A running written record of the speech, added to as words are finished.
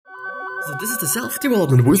So this is the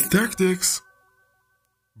self-development with tactics.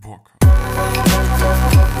 Bock.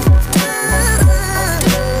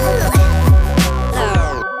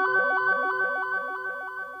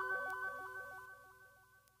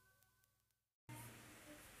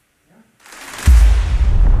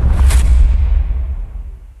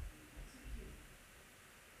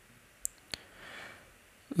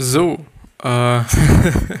 So,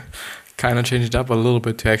 kind of change it up a little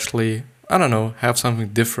bit to actually, I don't know, have something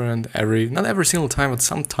different not every single time, but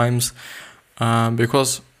sometimes,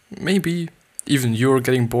 because maybe even you're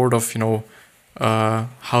getting bored of,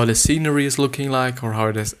 how the scenery is looking like, or how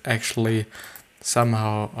it is actually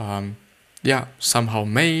somehow, somehow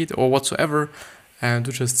made or whatsoever, and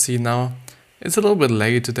to just see now, it's a little bit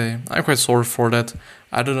laggy today. I'm quite sorry for that.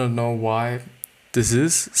 I do not know why this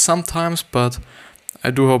is sometimes, but I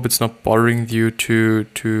do hope it's not bothering you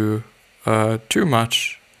too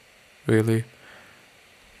much, really.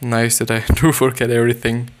 Nice that I do forget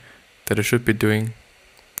everything that I should be doing.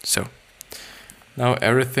 So, now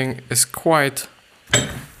everything is quite...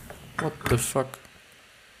 What the fuck?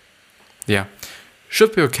 Yeah,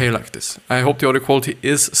 should be okay like this. I hope the audio quality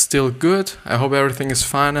is still good. I hope everything is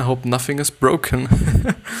fine. I hope nothing is broken,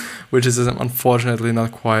 which is unfortunately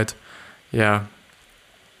not quite,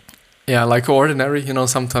 like ordinary,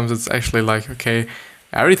 sometimes it's actually like, okay,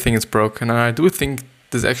 everything is broken. And I do think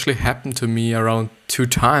this actually happened to me around 2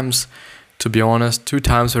 times, to be honest. 2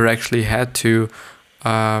 times where I actually had to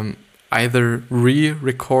either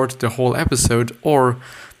re-record the whole episode or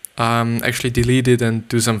actually delete it and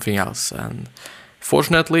do something else. And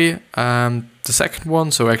fortunately, the second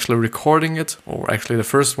one, so actually recording it, or actually the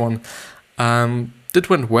first one, it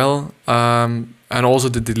went well. And also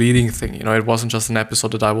the deleting thing, it wasn't just an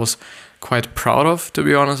episode that I was quite proud of, to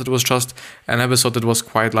be honest. It was just an episode that was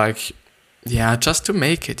quite like, just to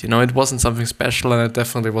make it, it wasn't something special, and it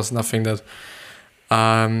definitely was nothing that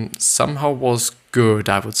somehow was good,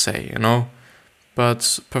 I would say,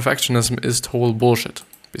 But perfectionism is total bullshit,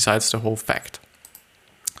 besides the whole fact.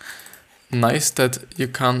 Nice that you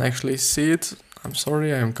can't actually see it. I'm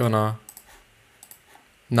sorry,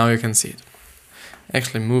 now you can see it.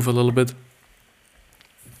 Actually move a little bit.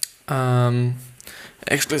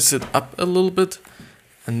 Actually sit up a little bit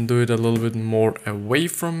and do it a little bit more away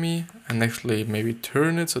from me, and actually maybe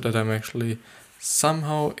turn it so that I'm actually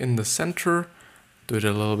somehow in the center. Do it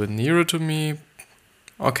a little bit nearer to me.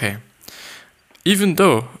 Okay. Even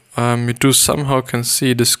though you do somehow can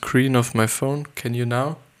see the screen of my phone. Can you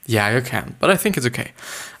now? Yeah, you can, but I think it's okay.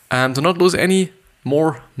 And to not lose any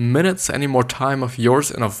more minutes, any more time of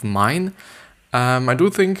yours and of mine, I do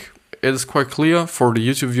think it is quite clear for the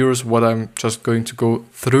YouTube viewers what I'm just going to go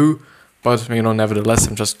through, but nevertheless,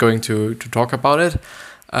 I'm just going to talk about it.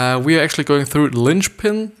 We are actually going through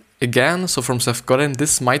Linchpin again, so from Seth Godin.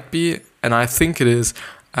 This might be, and I think it is,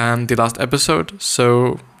 the last episode,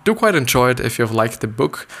 so do quite enjoy it if you have liked the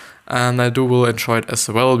book, and I will enjoy it as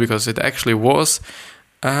well, because it actually was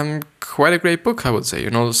quite a great book, I would say.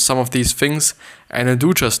 Some of these things, and I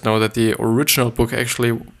do just know that the original book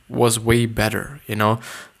actually was way better,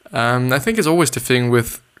 I think it's always the thing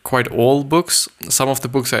with quite old books. Some of the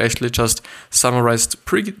books are actually just summarized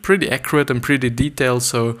pretty accurate and pretty detailed.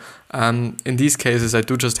 So in these cases, I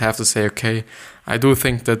do just have to say, okay, I do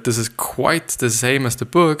think that this is quite the same as the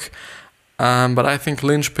book, but I think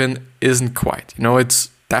Linchpin isn't quite. It's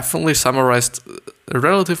definitely summarized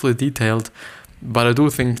relatively detailed, but I do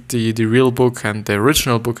think the real book and the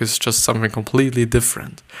original book is just something completely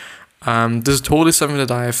different. This is totally something that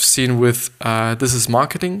I have seen with This Is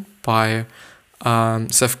Marketing by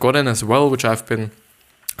Seth Godin as well, which I've been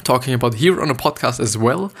talking about here on the podcast as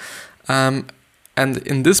well. And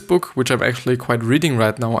in this book, which I'm actually quite reading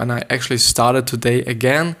right now, and I actually started today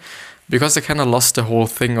again, because I kind of lost the whole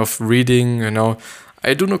thing of reading,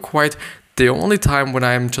 I do not quite, the only time when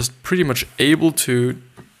I'm just pretty much able to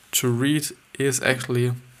read is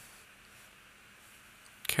actually,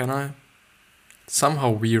 can I? Somehow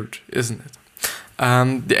weird, isn't it?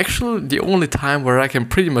 The only time where I can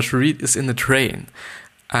pretty much read is in the train,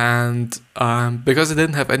 and because I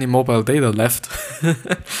didn't have any mobile data left,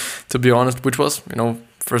 to be honest, which was,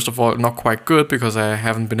 first of all, not quite good, because I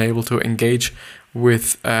haven't been able to engage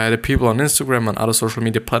with the people on Instagram and other social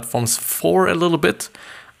media platforms for a little bit,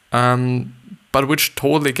 but which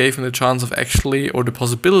totally gave me the chance of actually, or the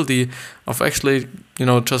possibility of actually,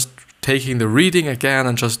 just taking the reading again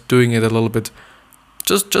and just doing it a little bit.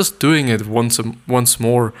 Just doing it once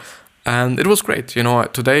more, and it was great.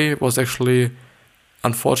 Today was actually,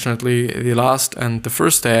 unfortunately, the last and the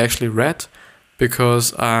first day I actually read,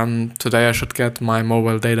 because today I should get my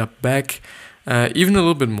mobile data back, even a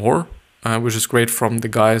little bit more, which is great from the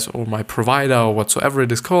guys or my provider or whatsoever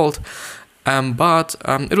it is called. But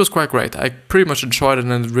it was quite great. I pretty much enjoyed it,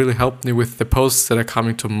 and it really helped me with the posts that are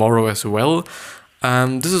coming tomorrow as well.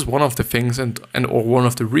 This is one of the things or one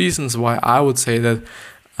of the reasons why I would say that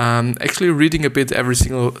actually reading a bit every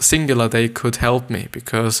singular day could help me,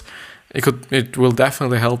 because it will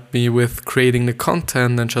definitely help me with creating the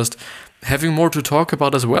content and just having more to talk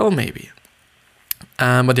about as well, maybe.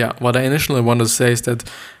 But yeah, what I initially wanted to say is that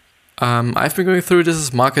I've been going through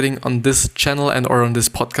this marketing on this channel and or on this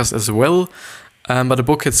podcast as well. But the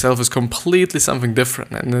book itself is completely something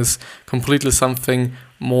different and is completely something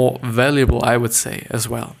more valuable, I would say, as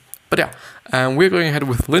well. But yeah, we're going ahead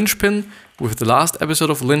with Linchpin, with the last episode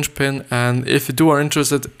of Linchpin. And if you are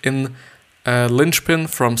interested in Linchpin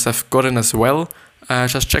from Seth Godin as well,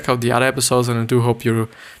 just check out the other episodes, and I do hope you're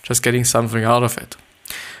just getting something out of it.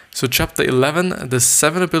 So chapter 11, the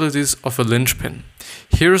 7 abilities of a linchpin.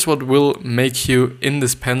 Here's what will make you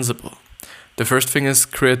indispensable. The first thing is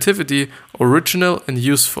creativity, original and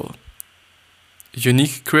useful.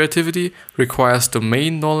 Unique creativity requires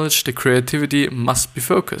domain knowledge. The creativity must be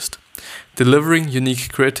focused. Delivering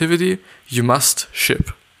unique creativity, you must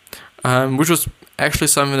ship. Which was actually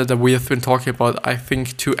something that we have been talking about, I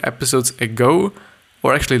think, 2 episodes ago.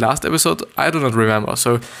 Or actually last episode, I do not remember.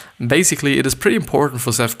 So basically it is pretty important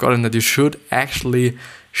for Seth Godin that you should actually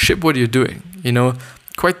ship what you're doing,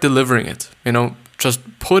 quite delivering it, just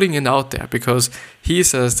putting it out there, because he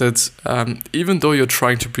says that even though you're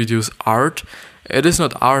trying to produce art, it is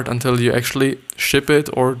not art until you actually ship it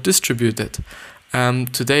or distribute it.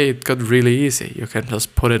 Today it got really easy. You can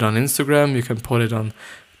just put it on Instagram, you can put it on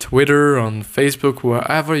Twitter, on Facebook,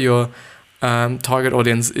 wherever your target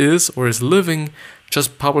audience is or is living.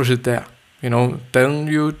 Just publish it there, then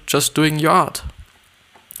you're just doing your art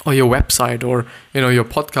or your website or, your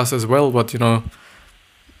podcast as well. But,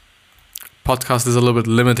 podcast is a little bit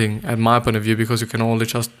limiting at my point of view, because you can only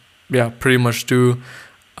just, pretty much do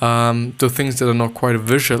things that are not quite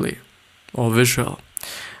visual.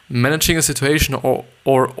 Managing a situation or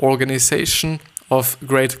organization of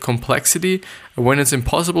great complexity when it's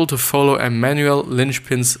impossible to follow a manual,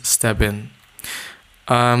 linchpins step in.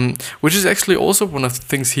 Which is actually also one of the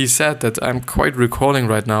things he said that I'm quite recalling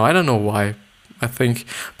right now. I don't know why, I think.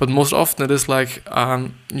 But most often it is like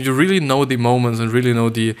you really know the moments and really know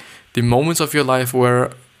the moments of your life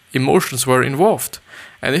where emotions were involved.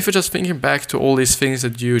 And if you're just thinking back to all these things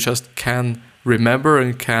that you just can remember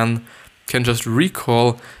and can just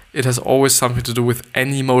recall, it has always something to do with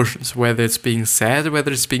any emotions, whether it's being sad,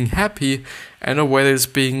 whether it's being happy, or whether it's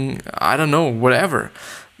being, I don't know, whatever.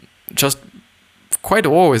 Just quite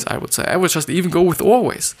always, I would say. I would just even go with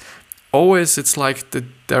always. Always, it's like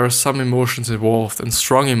there are some emotions involved, and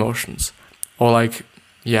strong emotions. Or like,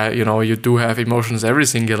 you do have emotions every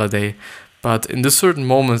singular day. But in these certain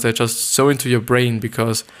moments, they're just so into your brain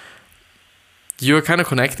because you're kind of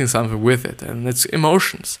connecting something with it. And it's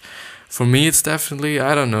emotions. For me, it's definitely,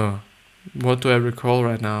 I don't know. What do I recall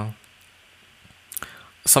right now?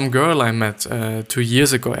 Some girl I met 2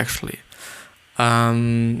 years ago, actually.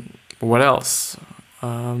 What else?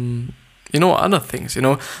 Other things,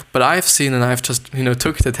 but I've seen, and I've just,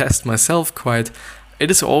 took the test myself quite, it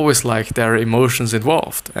is always like there are emotions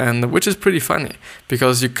involved, and which is pretty funny,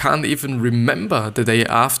 because you can't even remember the day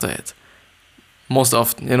after it. Most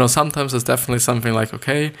often, sometimes it's definitely something like,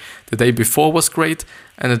 okay, the day before was great,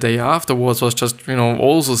 and the day afterwards was just,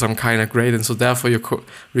 also some kind of great, and so therefore you're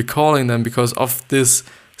recalling them because of this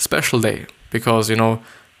special day, because,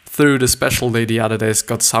 through the special day the other days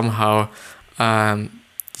got somehow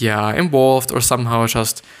involved, or somehow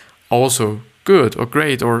just also good or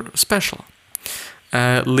great or special.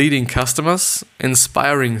 Leading customers,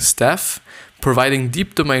 inspiring staff, providing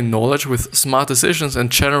deep domain knowledge with smart decisions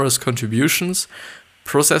and generous contributions,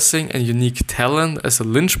 processing and unique talent. As a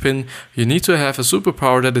linchpin, you need to have a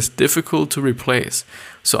superpower that is difficult to replace.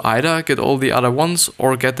 So either get all the other ones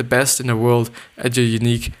or get the best in the world at your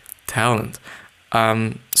unique talent.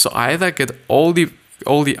 So either get all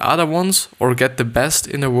the other ones or get the best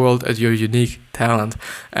in the world at your unique talent.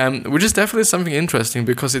 Which is definitely something interesting,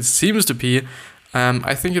 because it seems to be,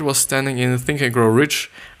 I think it was standing in Think and Grow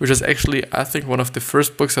Rich, which is actually, I think, one of the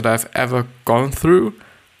first books that I've ever gone through.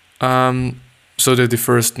 So they're the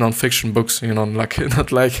first non-fiction books,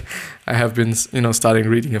 not like I have been, starting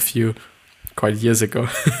reading a few quite years ago.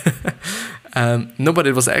 No, but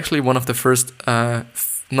it was actually one of the first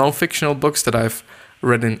non-fictional books that I've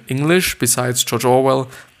read in English, besides George Orwell,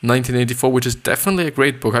 1984, which is definitely a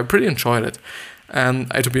great book. I pretty enjoyed it.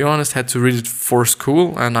 And I, to be honest, had to read it for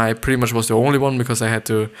school, and I pretty much was the only one, because I had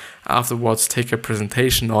to afterwards take a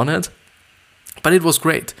presentation on it. But it was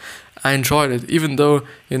great. I enjoyed it, even though,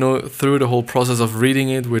 through the whole process of reading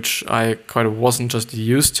it, which I quite wasn't just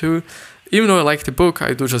used to, even though I liked the book,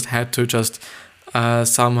 I just had to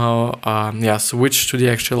somehow switch to the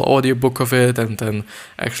actual audiobook of it, and then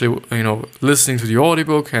actually listening to the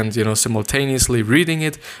audiobook and simultaneously reading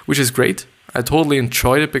it, which is great. I totally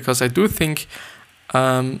enjoyed it because I do think,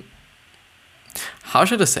 how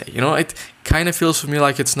should I say, it kind of feels for me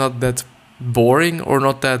like it's not that boring or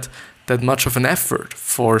not that much of an effort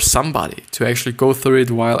for somebody to actually go through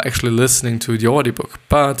it while actually listening to the audiobook.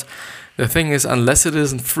 But the thing is, unless it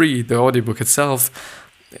isn't free, the audiobook itself,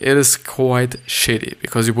 it is quite shitty,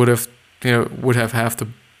 because you would have to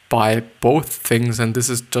buy both things, and this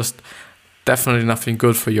is just definitely nothing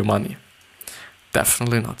good for your money.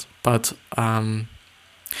 Definitely not. But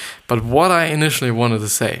what I initially wanted to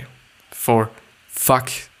say, for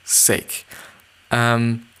fuck's sake,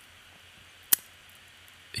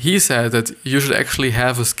 he said that you should actually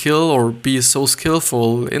have a skill or be so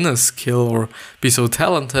skillful in a skill or be so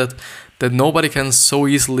talented that nobody can so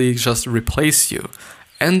easily just replace you.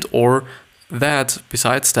 And or that,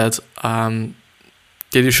 besides that, that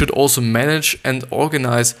you should also manage and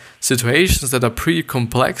organize situations that are pretty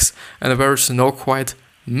complex and where there's no quite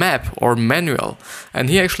map or manual. And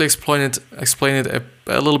he actually explained it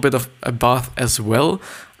a little bit about as well.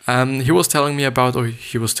 He was telling me about, or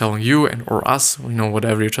he was telling you or us,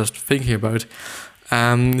 whatever you're just thinking about.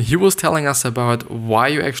 He was telling us about why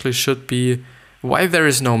you actually why there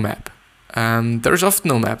is no map. There is often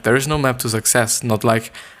no map. There is no map to success, not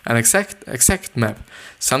like an exact map.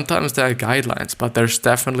 Sometimes there are guidelines, but there's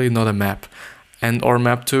definitely not a map. And or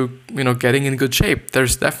map to, getting in good shape.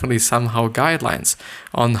 There's definitely somehow guidelines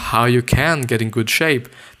on how you can get in good shape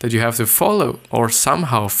that you have to follow or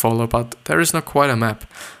somehow follow, but there is not quite a map.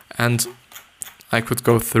 And I could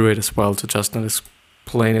go through it as well to just not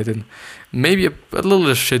explain it in maybe a little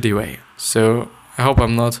shitty way. So I hope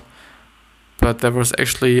I'm not. But there was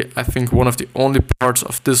actually, I think, one of the only parts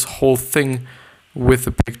of this whole thing with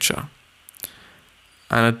a picture.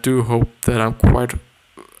 And I do hope that I'm quite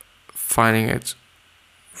finding it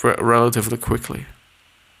relatively quickly.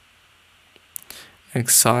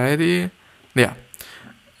 Anxiety, yeah.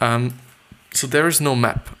 So there is no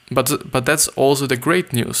map, but that's also the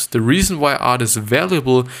great news. The reason why art is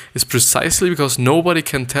valuable is precisely because nobody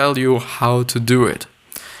can tell you how to do it,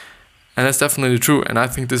 and that's definitely true. And I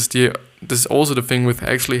think this is also the thing with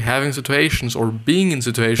actually having situations or being in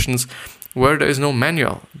situations where there is no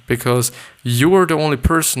manual, because you are the only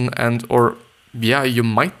person, you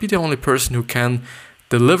might be the only person who can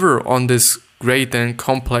deliver on this great and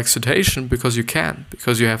complex situation because you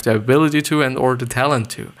have the ability to and or the talent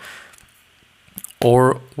to,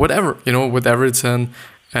 or whatever, whatever it's and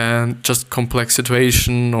just complex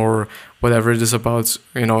situation, or whatever it is about,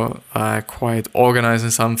 quite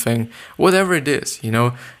organizing something, whatever it is,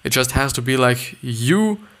 it just has to be like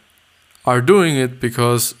you are doing it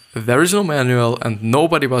because there is no manual and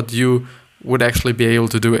nobody but you would actually be able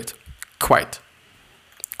to do it. Quite.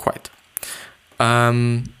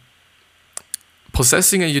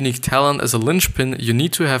 Possessing a unique talent as a linchpin, you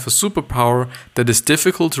need to have a superpower that is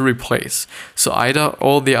difficult to replace. So either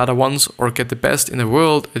all the other ones or get the best in the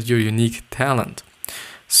world at your unique talent.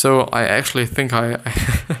 So I actually think I'm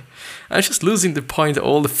just losing the point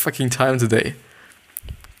all the fucking time today.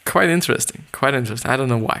 Quite interesting. I don't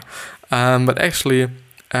know why. But actually,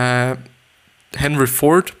 Henry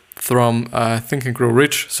Ford from Think and Grow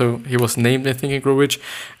Rich, so he was named in Think and Grow Rich,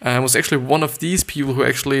 was actually one of these people who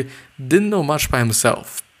actually didn't know much by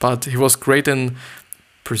himself, but he was great in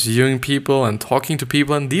pursuing people and talking to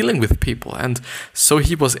people and dealing with people, and so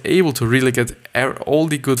he was able to really get all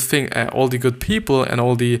the good people and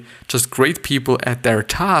all the just great people at their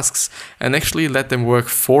tasks and actually let them work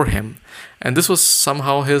for him. And this was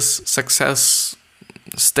somehow his success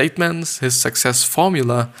statements, his success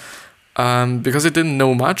formula. Because he didn't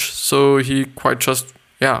know much, so he quite just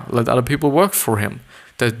let other people work for him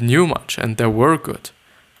that knew much and that were good.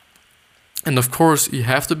 And of course, you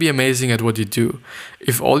have to be amazing at what you do.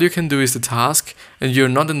 If all you can do is the task and you're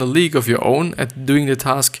not in a league of your own at doing the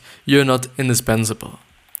task, you're not indispensable.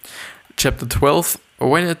 Chapter 12,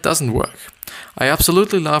 when it doesn't work. I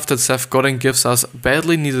absolutely love that Seth Godin gives us a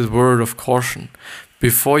badly needed word of caution.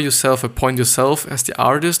 Before you self-appoint yourself as the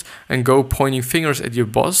artist and go pointing fingers at your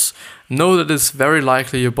boss, know that it's very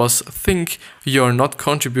likely your boss think you are not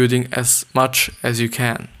contributing as much as you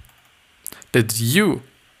can. That you,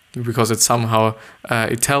 because it's somehow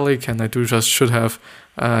italic, and I should have,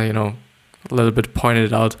 a little bit pointed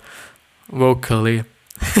it out vocally.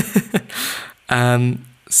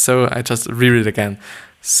 So I just reread it again.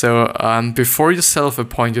 So before you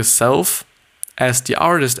self-appoint yourself as the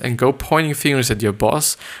artist and go pointing fingers at your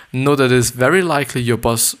boss, know that it is very likely your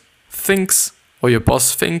boss thinks or your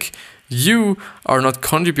boss think you are not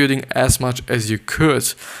contributing as much as you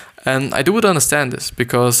could. And I do understand this,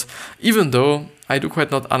 because even though I do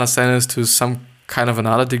quite not understand this to some kind of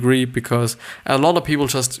another degree, because a lot of people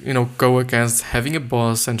just, go against having a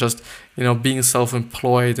boss and just, being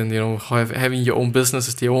self-employed and, having your own business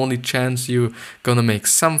is the only chance you're gonna make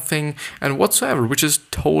something and whatsoever, which is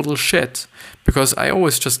total shit. Because I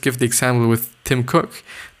always just give the example with Tim Cook.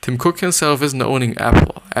 Tim Cook himself isn't owning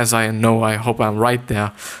Apple, as I know, I hope I'm right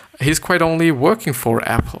there. He's quite only working for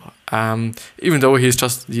Apple. Even though he's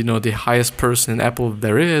just, the highest person in Apple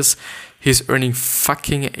there is, he's earning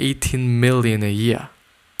fucking 18 million a year.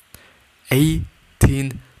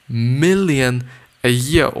 18 million a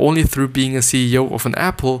year only through being a CEO of an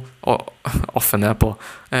Apple, or of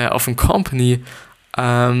a company,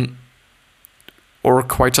 or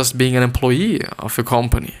quite just being an employee of a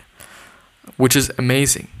company, which is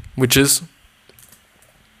amazing. Which is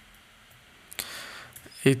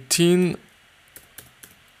 18.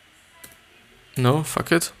 No,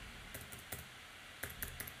 fuck it.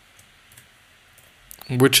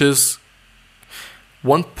 Which is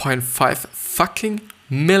 1.5 fucking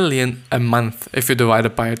million a month. If you divide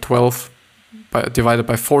it by 12, divided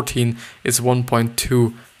by 14, it's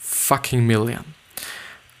 1.2 fucking million.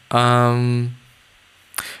 And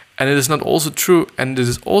it is not also true, and it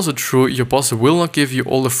is also true, your boss will not give you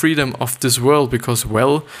all the freedom of this world because,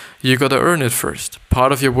 well, you gotta earn it first.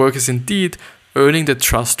 Part of your work is indeed earning the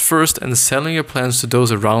trust first and selling your plans to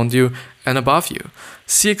those around you and above you.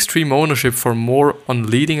 See Extreme Ownership for more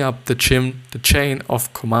on leading up the chain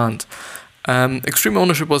of command. Extreme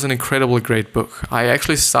Ownership was an incredibly great book. I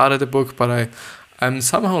actually started the book, but I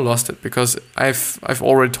somehow lost it because I've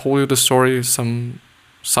already told you the story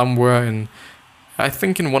somewhere in, I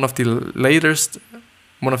think in one of the latest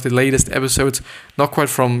episodes, not quite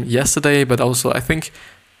from yesterday, but also I think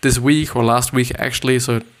this week or last week actually,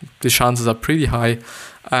 so the chances are pretty high,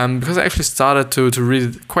 because I actually started to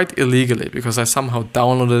read it quite illegally, because I somehow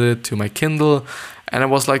downloaded it to my Kindle, and I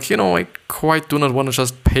was like, I quite do not want to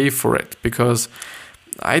just pay for it, because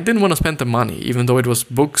I didn't want to spend the money, even though it was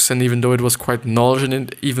books, and even though it was quite knowledge,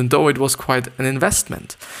 and even though it was quite an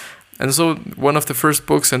investment. And so one of the first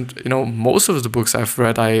books, and most of the books I've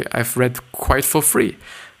read quite for free,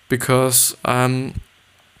 because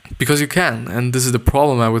you can. And this is the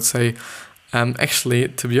problem, I would say. Actually,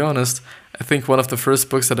 to be honest, I think one of the first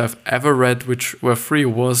books that I've ever read which were free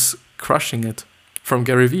was Crushing It from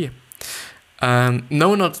Gary Vee.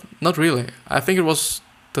 No, not really. I think it was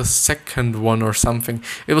the second one or something.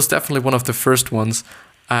 It was definitely one of the first ones,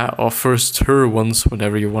 or first-her ones,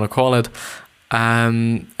 whatever you want to call it.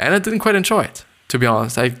 And I didn't quite enjoy it, to be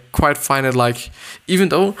honest. I quite find it like, even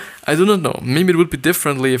though, I do not know, maybe it would be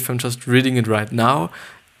differently if I'm just reading it right now,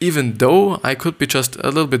 even though I could be just a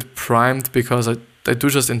little bit primed, because I do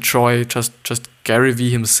just enjoy just Gary Vee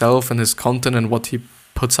himself and his content and what he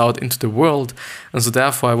puts out into the world. And so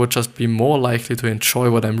therefore I would just be more likely to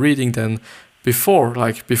enjoy what I'm reading than before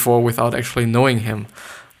without actually knowing him.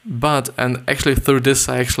 And actually through this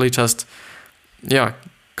I actually just,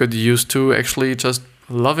 got used to actually just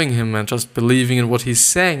loving him and just believing in what he's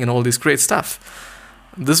saying and all this great stuff.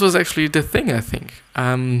 This was actually the thing, I think.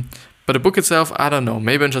 But the book itself, I don't know.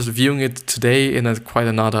 Maybe I'm just viewing it today in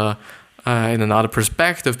another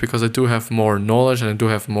perspective, because I do have more knowledge and I do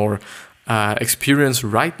have more experience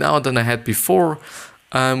right now than I had before,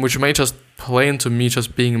 which may just play into me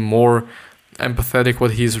just being more empathetic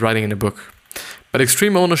what he's writing in the book. But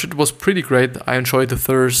Extreme Ownership was pretty great. I enjoyed the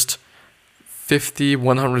first 50,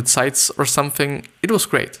 100 sites or something. It was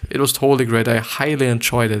great. It was totally great. I highly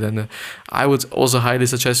enjoyed it, and I would also highly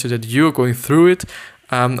suggest you that you're going through it.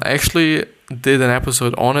 I actually did an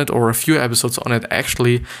episode on it, or a few episodes on it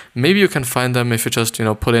actually. Maybe you can find them if you just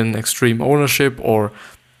put in Extreme Ownership or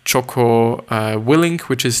Jocko Willink,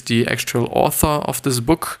 which is the actual author of this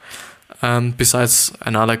book, besides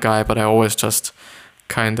another guy, but I always just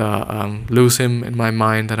kind of lose him in my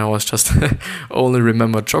mind, and I always just only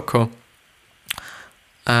remember Jocko.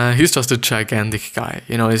 He's just a gigantic guy,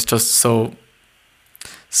 he's just so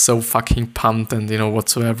fucking pumped and,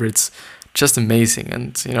 whatsoever. It's just amazing.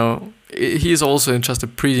 And, he's also just a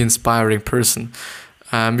pretty inspiring person.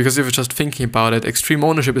 Because if you're just thinking about it, Extreme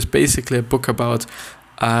Ownership is basically a book about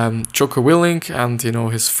Jocko Willink and,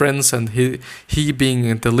 his friends, and he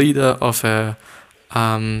being the leader of a,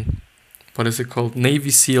 what is it called?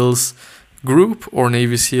 Navy SEALs group or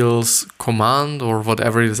Navy SEALs command or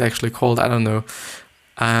whatever it is actually called. I don't know.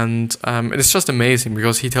 And it's just amazing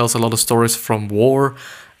because he tells a lot of stories from war,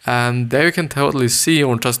 And there you can totally see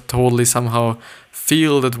or just totally somehow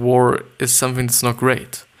feel that war is something that's not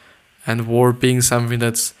great. And war being something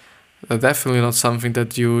that's definitely not something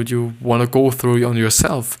that you want to go through on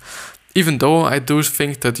yourself. Even though I do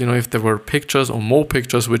think that, if there were pictures or more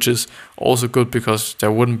pictures, which is also good because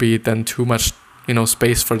there wouldn't be then too much,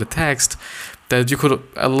 space for the text, that you could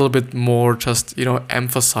a little bit more just,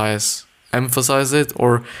 emphasize it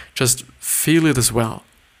or just feel it as well.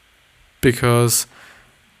 Because,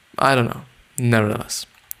 I don't know, nevertheless.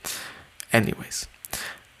 Anyways,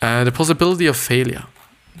 the possibility of failure.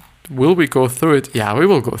 Will we go through it? Yeah, we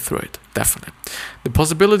will go through it, definitely. The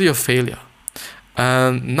possibility of failure.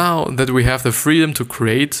 And now that we have the freedom to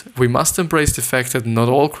create, we must embrace the fact that not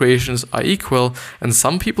all creations are equal and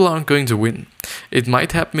some people aren't going to win. It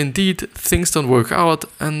might happen indeed, things don't work out,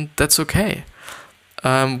 and that's okay.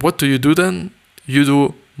 What do you do then? You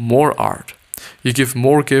do more art. You give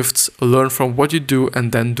more gifts, learn from what you do,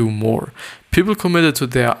 and then do more. People committed to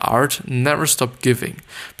their art never stop giving,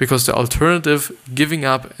 because the alternative, giving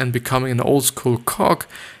up and becoming an old school cog,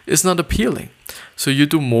 is not appealing. So you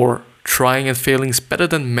do more. Trying and failing is better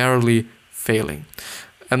than merely failing.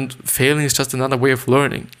 And failing is just another way of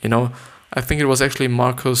learning, I think it was actually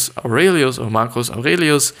Marcus Aurelius,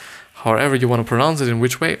 however you want to pronounce it, in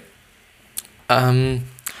which way. I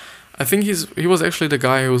think he was actually the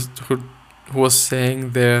guy who was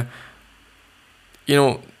saying there,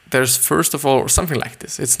 there's first of all, something like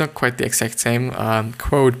this. It's not quite the exact same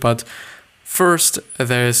quote, but first,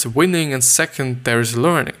 there's winning, and second, there's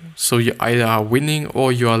learning. So you either are winning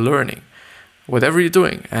or you are learning, whatever you're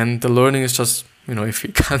doing. And the learning is just, if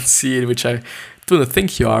you can't see it, which I do not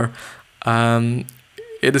think you are,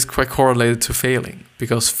 it is quite correlated to failing,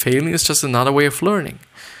 because failing is just another way of learning.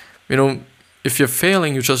 If you're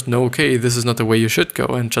failing, you just know, okay, this is not the way you should go,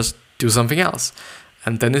 and just do something else.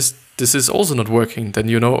 And then this is also not working.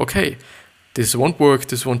 Then okay, this won't work,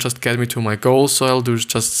 this won't just get me to my goal, so I'll do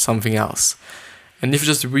just something else. And if you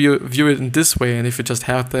just view it in this way, and if you just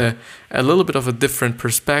have a little bit of a different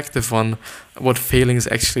perspective on what failing is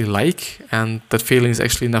actually like, and that failing is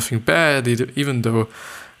actually nothing bad, even though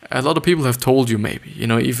a lot of people have told you maybe,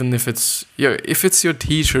 even if it's your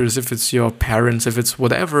teachers, if it's your parents, if it's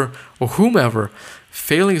whatever or whomever,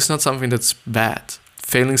 failing is not something that's bad.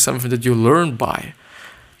 Failing is something that you learn by.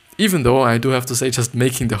 Even though I do have to say, just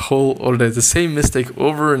making the same mistake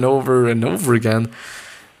over and over and over again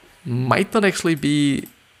might not actually be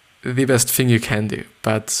the best thing you can do.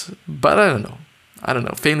 But I don't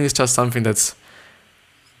know. Failing is just something that's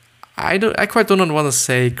I quite do not want to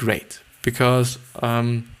say great, because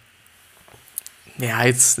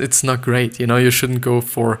it's not great. You shouldn't go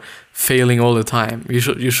for failing all the time.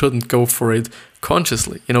 You shouldn't go for it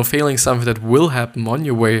consciously. Failing is something that will happen on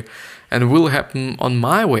your way and will happen on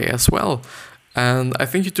my way as well. And I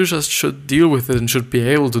think you just should deal with it and should be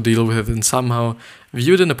able to deal with it and somehow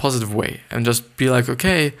view it in a positive way and just be like,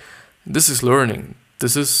 okay, this is learning.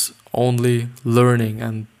 This is only learning,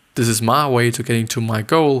 and this is my way to getting to my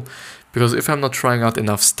goal, because if I'm not trying out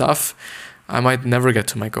enough stuff, I might never get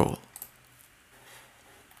to my goal.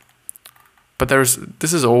 But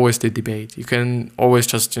this is always the debate. You can always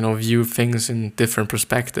just, view things in different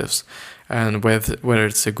perspectives, and whether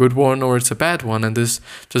it's a good one or it's a bad one, and this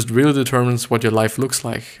just really determines what your life looks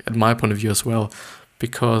like, at my point of view as well,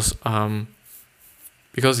 because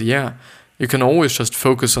you can always just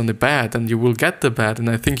focus on the bad, and you will get the bad, and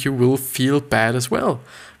I think you will feel bad as well,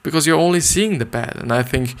 because you're only seeing the bad, and I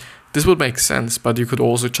think this would make sense. But you could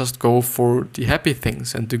also just go for the happy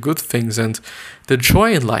things and the good things and the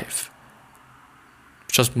joy in life.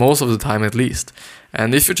 Just most of the time, at least.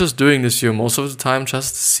 And if you're just doing this, you most of the time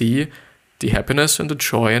just see the happiness and the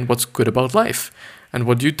joy and what's good about life. And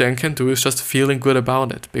what you then can do is just feeling good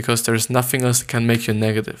about it, because there's nothing else that can make you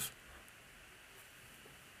negative.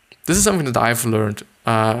 This is something that I've learned,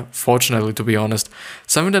 fortunately, to be honest.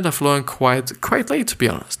 Something that I've learned quite late, to be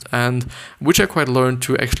honest. And which I quite learned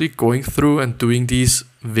to actually going through and doing these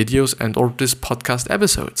videos and or these podcast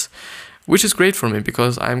episodes. Which is great for me,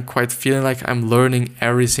 because I'm quite feeling like I'm learning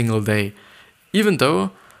every single day. Even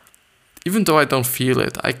though I don't feel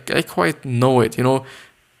it, I quite know it, in the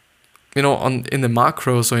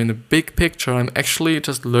macros or in the big picture, I'm actually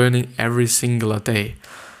just learning every single day.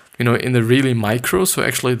 In the really micro, so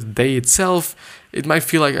actually the day itself, it might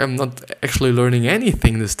feel like I'm not actually learning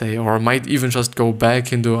anything this day, or I might even just go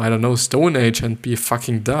back into, Stone Age and be a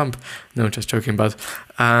fucking dump. No, just joking, but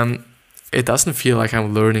it doesn't feel like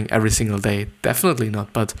I'm learning every single day. Definitely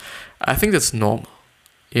not, but I think that's normal.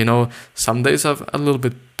 Some days are a little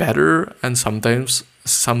bit better, and some days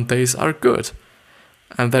are good.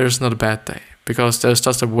 And there's not a bad day. because there's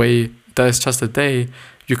just a day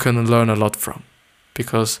you can learn a lot from,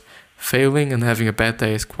 because failing and having a bad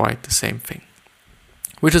day is quite the same thing,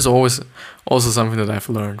 which is always also something that I've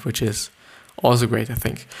learned, which is also great, I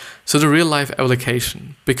think. So the real life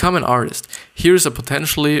application: become an artist. Here's a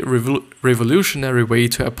potentially revolutionary way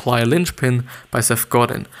to apply Linchpin by Seth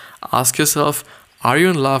Godin. Ask yourself, are you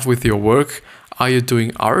in love with your work? Are you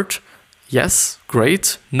doing art? Yes,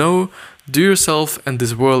 great. No, do yourself and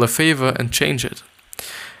this world a favor and change it.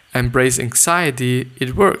 Embrace anxiety,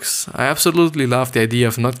 it works. I absolutely love the idea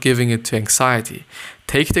of not giving it to anxiety.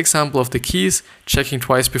 Take the example of the keys, checking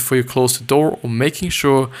twice before you close the door, or making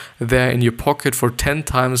sure they're in your pocket for 10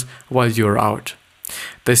 times while you're out.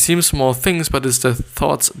 They seem small things, but it's the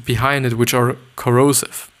thoughts behind it which are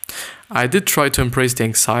corrosive. I did try to embrace the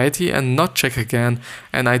anxiety and not check again,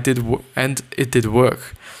 and it did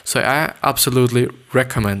work. So I absolutely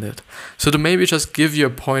recommend it. So to maybe just give you a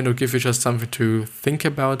point or give you just something to think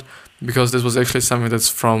about, because this was actually something that's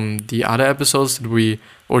from the other episodes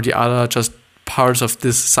or the other just parts of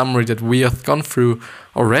this summary that we have gone through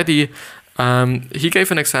already. He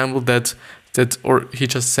gave an example or he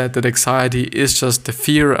just said that anxiety is just the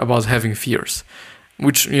fear about having fears,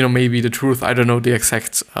 which, may be the truth. I don't know the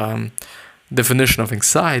exact definition of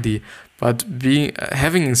anxiety, but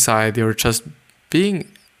having anxiety or just being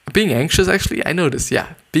anxious, actually, I know this,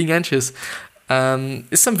 yeah. Being anxious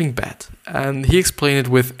is something bad. And he explained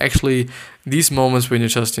it with actually these moments when you're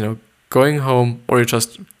just, going home, or you're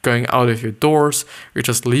just going out of your doors, you're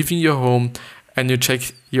just leaving your home, and you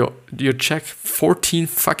check 14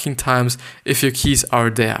 fucking times if your keys are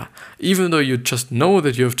there. Even though you just know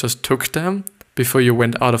that you've just took them before you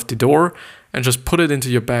went out of the door, and just put it into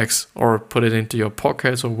your bags, or put it into your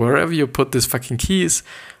pockets, or wherever you put these fucking keys,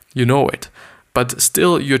 you know it. But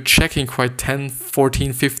still, you're checking quite 10,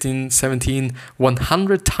 14, 15, 17,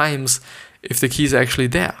 100 times if the keys are actually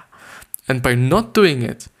there. And by not doing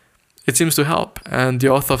it, it seems to help. And the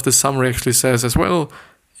author of the summary actually says as well,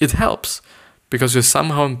 it helps because you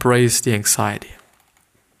somehow embrace the anxiety.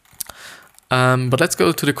 But let's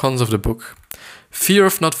go to the cons of the book. Fear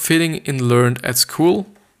of not fitting in learned at school.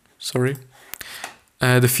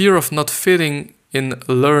 The fear of not fitting in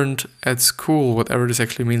learned at school, whatever this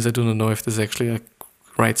actually means. I do not know if this is actually a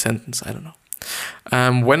right sentence. I don't know.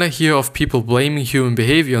 When I hear of people blaming human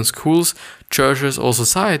behavior on schools, churches, or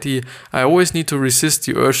society, I always need to resist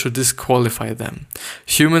the urge to disqualify them.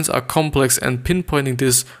 Humans are complex, and pinpointing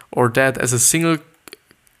this or that as a single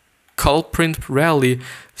culprit rarely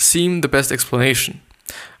seem the best explanation.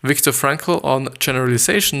 Viktor Frankl on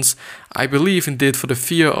generalizations: I believe indeed for the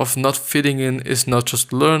fear of not fitting in is not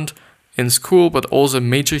just learned in school, but also a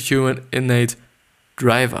major human innate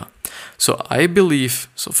driver. So I believe,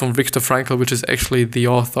 from Viktor Frankl, which is actually the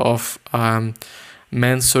author of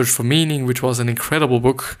Man's Search for Meaning, which was an incredible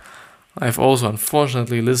book. I've also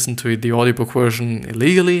unfortunately listened to the audiobook version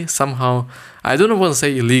illegally somehow. I don't want to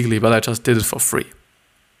say illegally, but I just did it for free.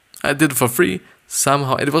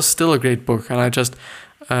 Somehow. It was still a great book, and I just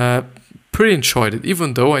pretty enjoyed it,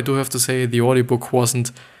 even though I do have to say the audiobook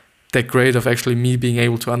wasn't that great of actually me being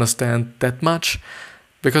able to understand that much,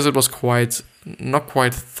 because it was not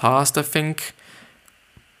quite fast, I think.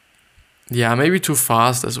 Yeah, maybe too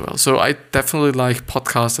fast as well. So I definitely like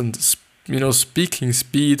podcasts and, speaking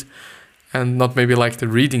speed, and not maybe like the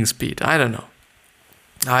reading speed. I don't know.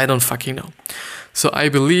 I don't fucking know. So I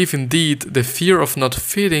believe indeed the fear of not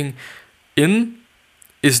fitting in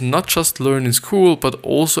is not just learned in school, but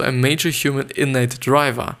also a major human innate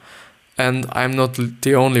driver. And I'm not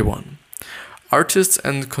the only one. Artists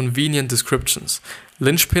and convenient descriptions.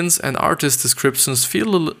 Linchpins and artist descriptions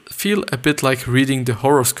feel a bit like reading the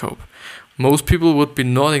horoscope. Most people would be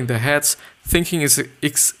nodding their heads, thinking it's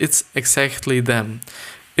exactly them.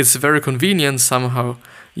 It's very convenient somehow.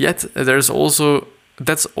 Yet that's also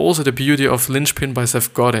the beauty of Linchpin by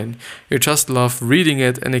Seth Godin. You just love reading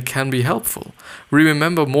it, and it can be helpful. We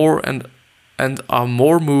remember more and are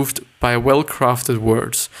more moved by well-crafted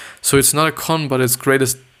words. So it's not a con, but its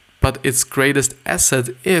greatest asset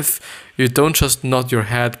if you don't just nod your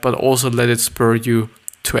head, but also let it spur you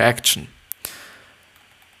to action.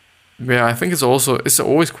 Yeah, I think it's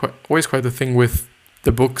always quite a thing with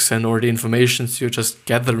the books or the informations you're just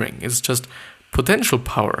gathering. It's just potential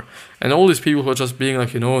power. And all these people who are just being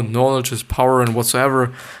like, knowledge is power and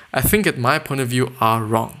whatsoever, I think at my point of view are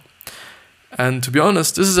wrong. And to be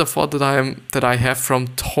honest, this is a thought that I have from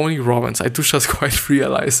Tony Robbins. I do just quite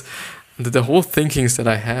realize that the whole thinkings that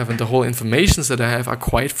I have and the whole informations that I have are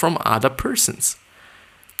quite from other persons.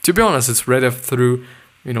 To be honest, it's rather through,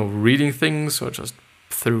 reading things, or just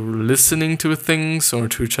through listening to things, or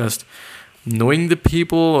to just knowing the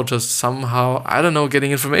people or just somehow, I don't know,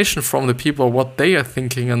 getting information from the people, what they are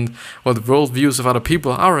thinking and what worldviews of other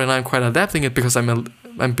people are, and I'm quite adapting it because I'm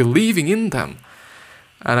believing in them.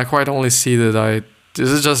 And I quite only see that this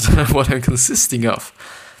is just what I'm consisting of.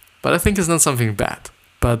 But I think it's not something bad.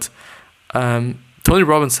 But Tony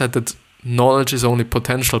Robbins said that knowledge is only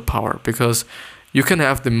potential power, because you can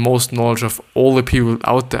have the most knowledge of all the people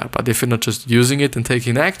out there, but if you're not just using it and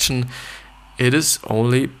taking action, it is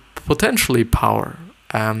only potentially power,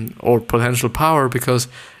 or potential power, because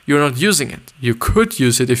you're not using it. You could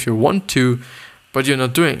use it if you want to, but you're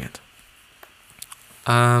not doing it.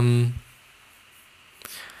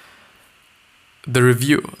 The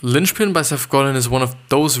review. Linchpin by Seth Godin is one of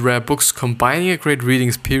those rare books combining a great reading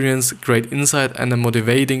experience, great insight, and a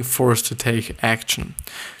motivating force to take action.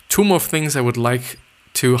 2 more things I would like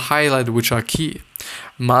to highlight which are key.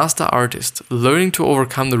 Master Artist. Learning to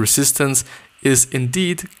overcome the resistance is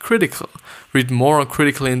indeed critical. Read more on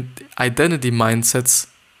critical identity mindsets.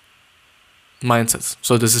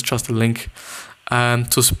 So this is just a link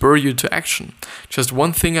to spur you to action. Just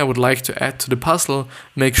one thing I would like to add to the puzzle: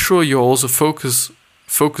 make sure you're also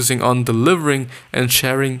focusing on delivering and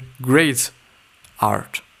sharing great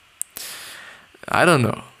art. I don't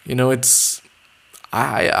know.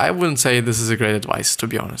 I wouldn't say this is a great advice, to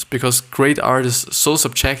be honest, because great art is so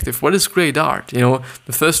subjective. What is great art?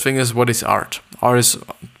 The first thing is, what is art? Art is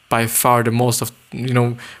by far one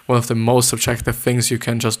of the most subjective things you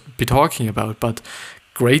can just be talking about. But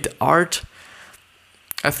great art,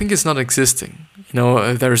 I think, is not existing.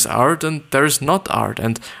 There is art and there is not art,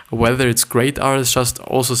 and whether it's great art is just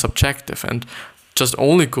also subjective, and just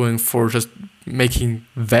only going for just making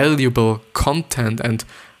valuable content and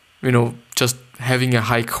just having a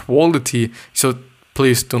high quality. So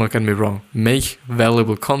please do not get me wrong, make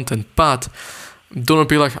valuable content, but do not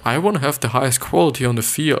be like, I want to have the highest quality on the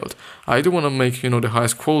field. I do want to make, the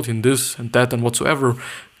highest quality in this and that and whatsoever.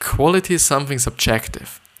 Quality is something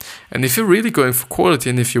subjective. And if you're really going for quality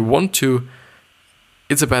and if you want to,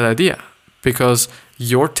 it's a bad idea, because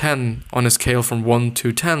your 10 on a scale from 1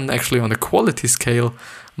 to 10, actually on a quality scale,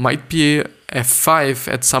 might be a 5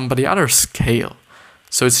 at somebody else's scale.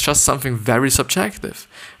 So it's just something very subjective.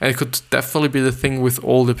 And it could definitely be the thing with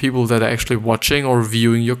all the people that are actually watching or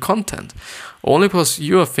viewing your content. Only because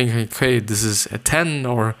you are thinking, okay, this is a 10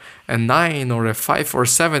 or a 9 or a 5 or a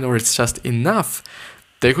 7, or it's just enough.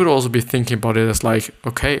 They could also be thinking about it as like,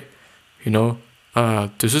 okay,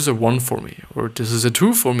 this is a 1 for me, or this is a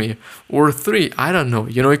 2 for me, or a 3. I don't know.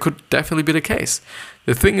 It could definitely be the case.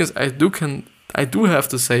 The thing is, I do have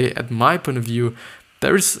to say, at my point of view,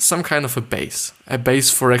 there is some kind of a base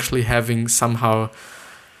for actually having somehow,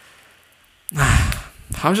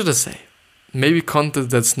 how should I say, maybe content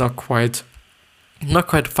that's not quite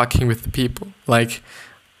fucking with the people. Like,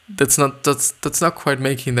 that's not quite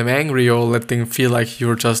making them angry or letting them feel like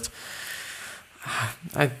you're just,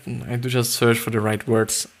 I do just search for the right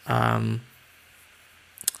words. That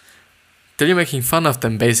you're making fun of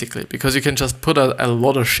them, basically, because you can just put out a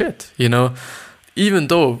lot of shit, even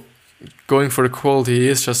though going for the quality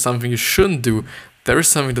is just something you shouldn't do. There is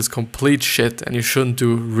something that's complete shit, and you shouldn't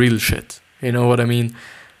do real shit. You know what I mean?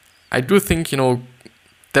 I do think,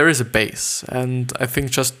 there is a base, and I think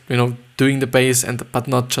just, doing the base but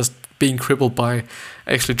not just being crippled by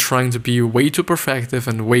actually trying to be way too perfective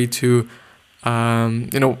and way too,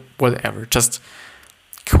 whatever. Just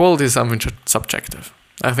quality is something subjective.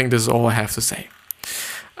 I think this is all I have to say.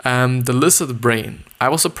 The Lizard Brain. I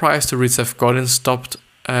was surprised to read Seth Godin stopped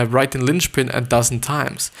writing Linchpin 12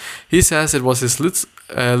 times. He says it was his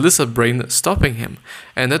lizard brain stopping him,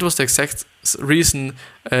 and that was the exact reason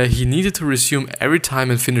he needed to resume every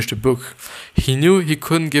time and finish the book. He knew he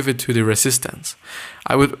couldn't give it to the resistance.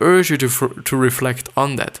 I would urge you to reflect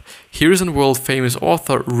on that. Here is a world-famous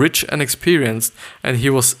author, rich and experienced, and he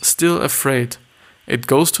was still afraid. It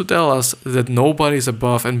goes to tell us that nobody is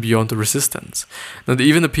above and beyond the resistance, not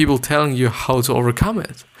even the people telling you how to overcome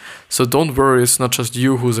it. So don't worry, it's not just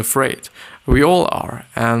you who's afraid. We all are,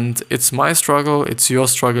 and it's my struggle, it's your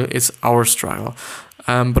struggle, it's our struggle.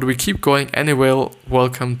 But we keep going anyway.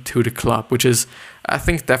 Welcome to the club, which is, I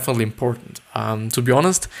think, definitely important. To be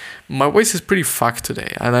honest, my voice is pretty fucked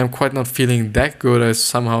today, and I'm quite not feeling that good. I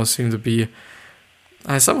somehow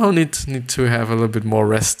need to have a little bit more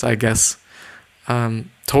rest, I guess.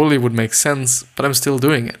 Totally would make sense, but I'm still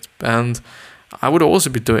doing it, and I would always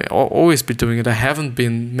be doing it. I haven't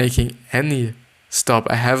been making any stop.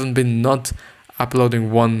 I haven't been not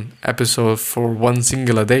uploading one episode for one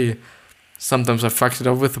singular day. Sometimes I fucked it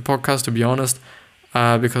up with the podcast, to be honest,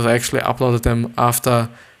 because I actually uploaded them after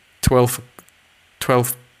 12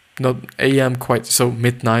 a.m. quite so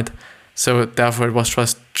midnight, So therefore it was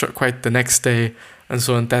just quite the next day. And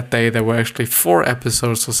so on that day there were actually 4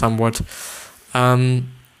 episodes or somewhat,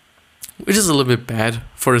 which is a little bit bad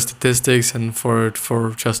for the statistics and for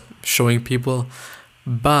just showing people.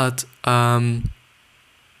 But I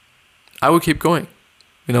will keep going,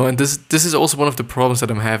 and this is also one of the problems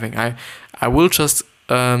that I'm having. I will just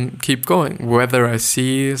keep going, whether I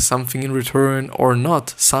see something in return or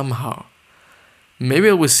not somehow. Maybe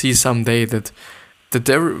I will see someday that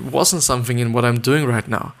there wasn't something in what I'm doing right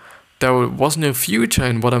now. There wasn't a future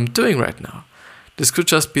in what I'm doing right now. This could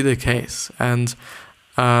just be the case. And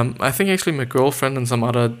I think actually my girlfriend and some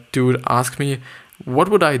other dude asked me, what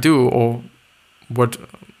would I do, or what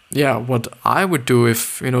I would do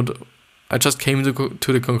if, I just came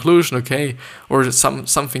to the conclusion, okay, or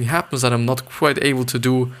something happens that I'm not quite able to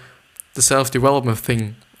do the self-development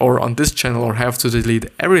thing, or on this channel, or have to delete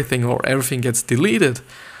everything, or everything gets deleted,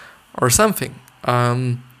 or something.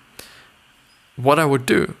 What I would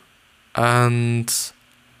do. And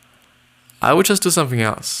I would just do something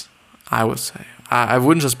else, I would say. I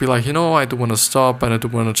wouldn't just be like, I do want to stop, and I do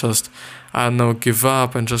want to just, give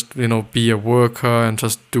up and just, be a worker and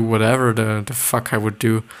just do whatever the fuck I would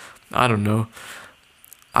do. I don't know.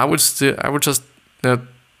 I would just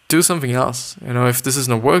do something else. If this is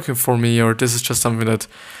not working for me, or this is just something that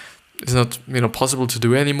is not, possible to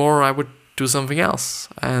do anymore, I would do something else.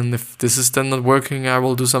 And if this is then not working, I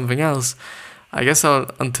will do something else. I guess the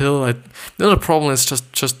problem is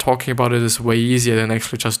just talking about it is way easier than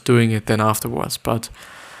actually just doing it then afterwards. But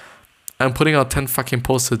I'm putting out 10 fucking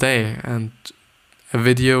posts a day, and a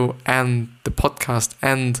video, and the podcast,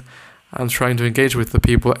 and I'm trying to engage with the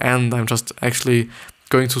people, and I'm just actually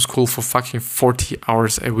going to school for fucking 40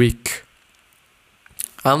 hours a week.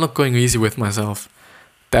 I'm not going easy with myself.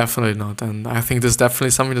 Definitely not. And I think this is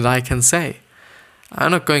definitely something that I can say.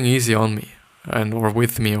 I'm not going easy on me, or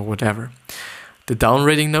with me, or whatever. The down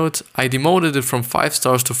rating note, I demoted it from 5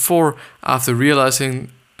 stars to 4 after realizing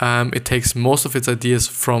it takes most of its ideas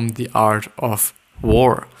from The Art of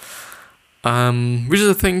War. Which is,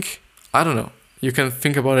 I think, I don't know. You can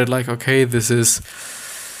think about it like, okay, this is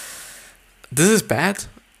bad,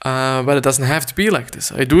 but it doesn't have to be like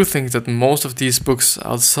this. I do think that most of these books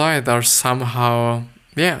outside are somehow,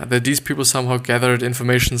 that these people somehow gathered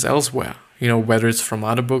information elsewhere. Whether it's from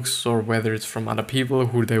other books or whether it's from other people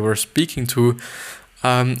who they were speaking to.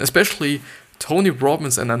 Especially Tony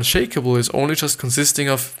Robbins and Unshakable is only just consisting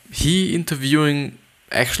of he interviewing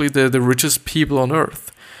actually the richest people on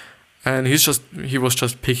earth. And he was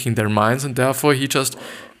just picking their minds, and therefore he just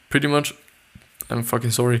pretty much, I'm fucking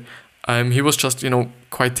sorry, he was just,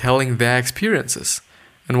 quite telling their experiences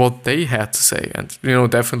and what they had to say. And,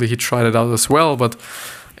 definitely he tried it out as well, but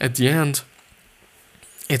at the end,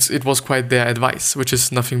 it was quite their advice, which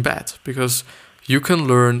is nothing bad, because you can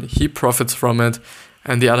learn, he profits from it,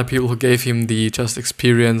 and the other people who gave him the just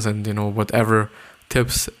experience and, whatever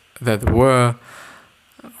tips that were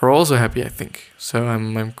are also happy, I think. So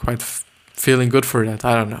I'm quite feeling good for that.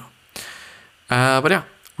 I don't know. But yeah,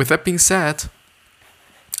 with that being said,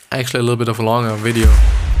 actually a little bit of a longer video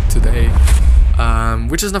today,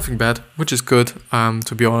 which is nothing bad, which is good.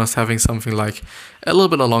 To be honest, having something like a little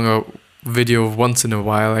bit of longer video once in a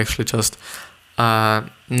while, actually just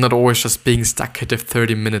not always just being stuck at the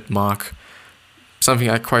 30-minute mark. Something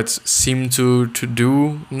I quite seem to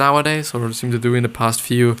do nowadays, or seem to do in the past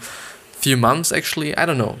few months, actually. I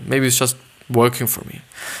don't know. Maybe it's just working for me.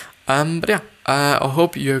 But yeah, I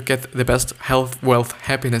hope you get the best health, wealth,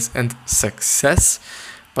 happiness, and success.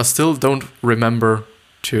 But still, don't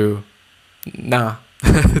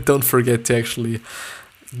don't forget to actually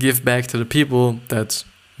give back to the people that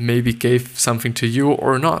maybe gave something to you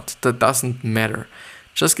or not. That doesn't matter.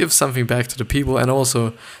 Just give something back to the people, and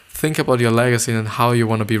also think about your legacy and how you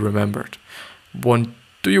want to be remembered.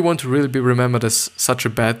 Do you want to really be remembered as such a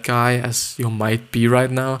bad guy as you might be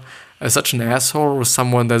right now? As such an asshole, or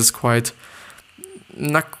someone that is quite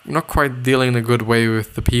not quite dealing in a good way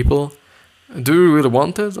with the people? Do you really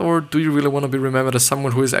want it, or do you really want to be remembered as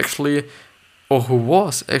someone who is actually, or who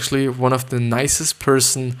was actually, one of the nicest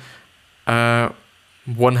person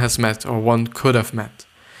one has met, or one could have met?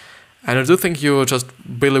 And I do think you're just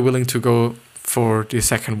really willing to go for the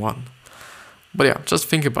second one. But yeah, just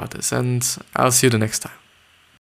think about this, and I'll see you the next time.